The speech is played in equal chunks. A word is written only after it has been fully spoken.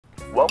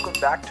Welcome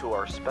back to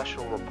our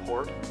special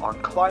report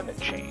on climate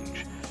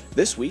change.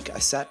 This week I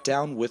sat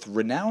down with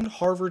renowned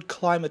Harvard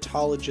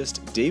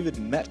climatologist David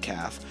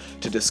Metcalf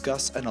to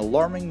discuss an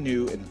alarming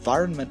new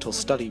environmental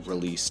study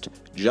released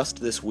just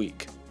this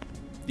week.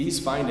 These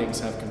findings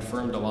have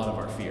confirmed a lot of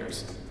our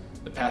fears.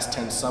 The past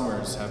 10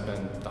 summers have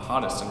been the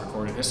hottest in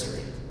recorded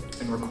history.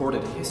 In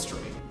recorded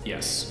history?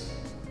 Yes.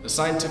 The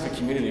scientific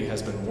community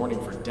has been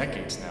warning for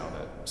decades now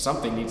that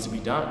something needs to be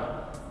done.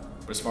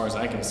 But as far as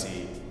I can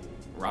see,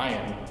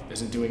 Ryan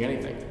isn't doing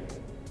anything.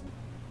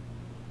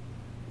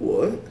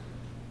 What?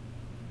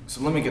 So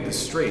let me get this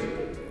straight.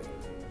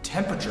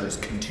 Temperatures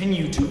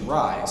continue to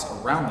rise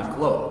around the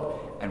globe,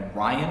 and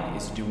Ryan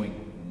is doing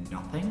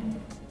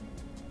nothing?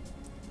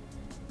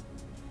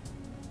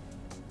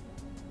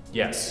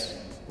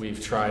 Yes, we've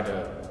tried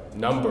a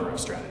number of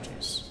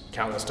strategies.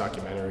 Countless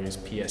documentaries,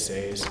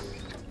 PSAs,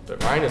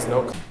 but Ryan is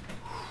no...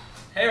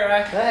 Hey,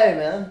 Ryan. Hey,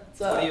 man.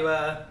 What's up? What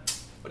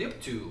are you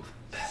up to?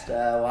 Just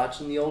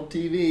watching the old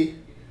TV.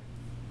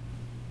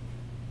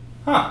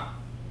 Huh.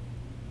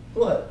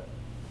 What?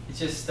 It's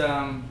just,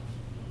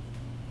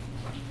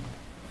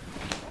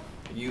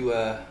 you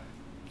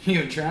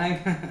trying?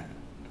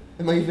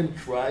 Am I even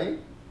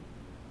trying?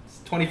 It's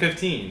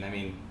 2015. I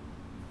mean,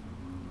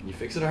 can you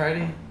fix it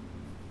already?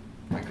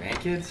 My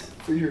grandkids?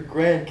 For your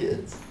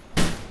grandkids.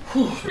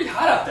 Whew, pretty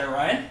hot out there,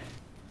 Ryan.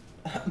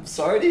 I'm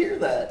sorry to hear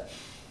that.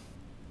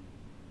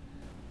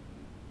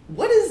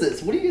 What is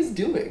this? What are you guys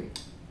doing?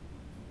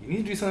 You need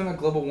to do something about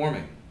global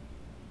warming.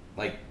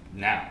 Like,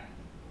 now.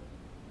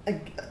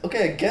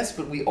 Okay, I guess,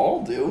 but we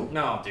all do.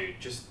 No, dude,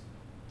 just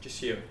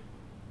you.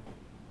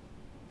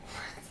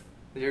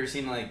 Have you ever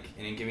seen, like,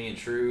 An Inconvenient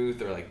Truth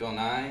or, like, Bill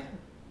Nye?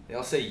 They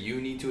all say you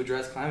need to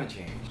address climate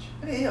change.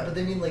 Okay, yeah, but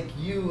they mean, like,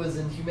 you as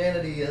in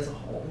humanity as a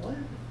whole. What?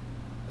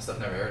 That stuff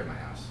never aired at my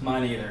house.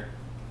 Mine either.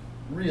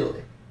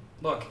 Really?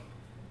 Look,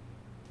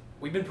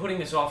 we've been putting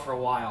this off for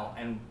a while,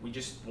 and we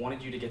just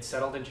wanted you to get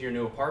settled into your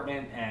new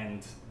apartment,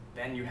 and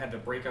then you had the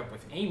breakup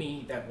with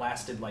Amy that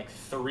lasted like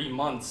 3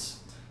 months.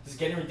 This is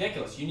getting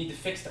ridiculous. You need to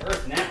fix the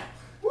earth now.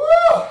 Woo!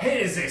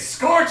 It is a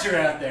scorcher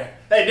out there.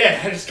 Hey,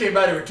 Dad, I just came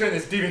by to return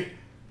this DVD.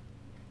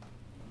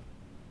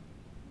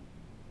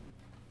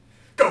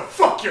 Go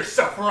fuck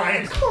yourself,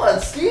 Ryan! Come on,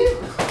 Steve!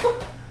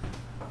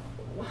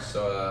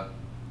 So,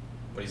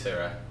 what do you say,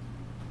 Ryan?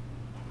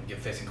 Give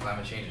facing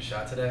climate change a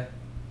shot today?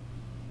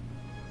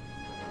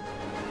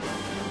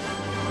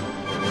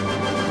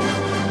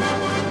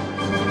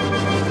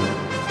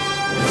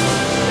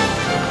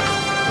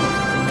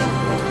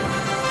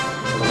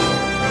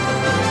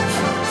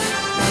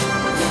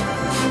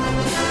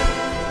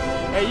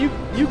 Hey,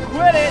 you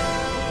quit it!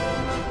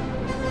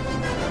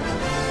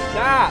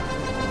 Stop!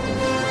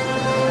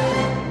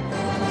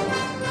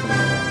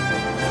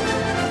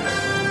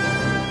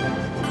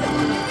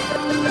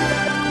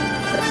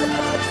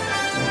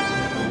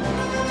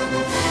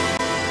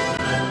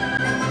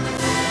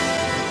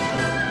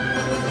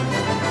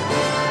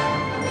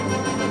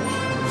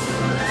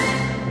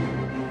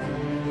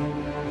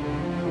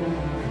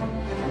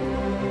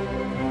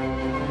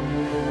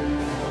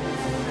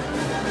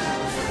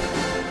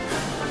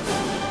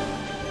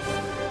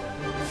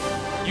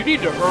 You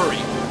need to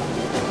hurry.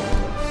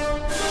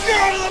 Go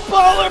to the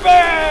polar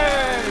bear!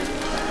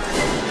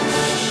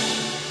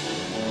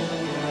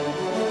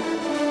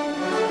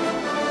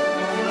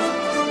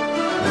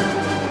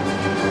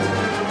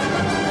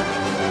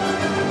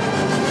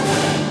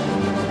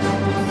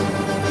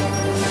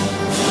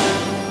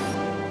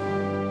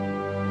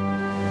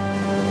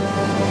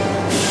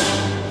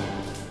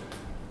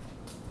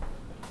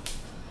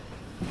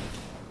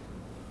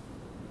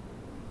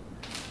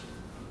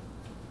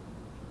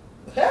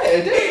 Hey,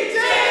 I did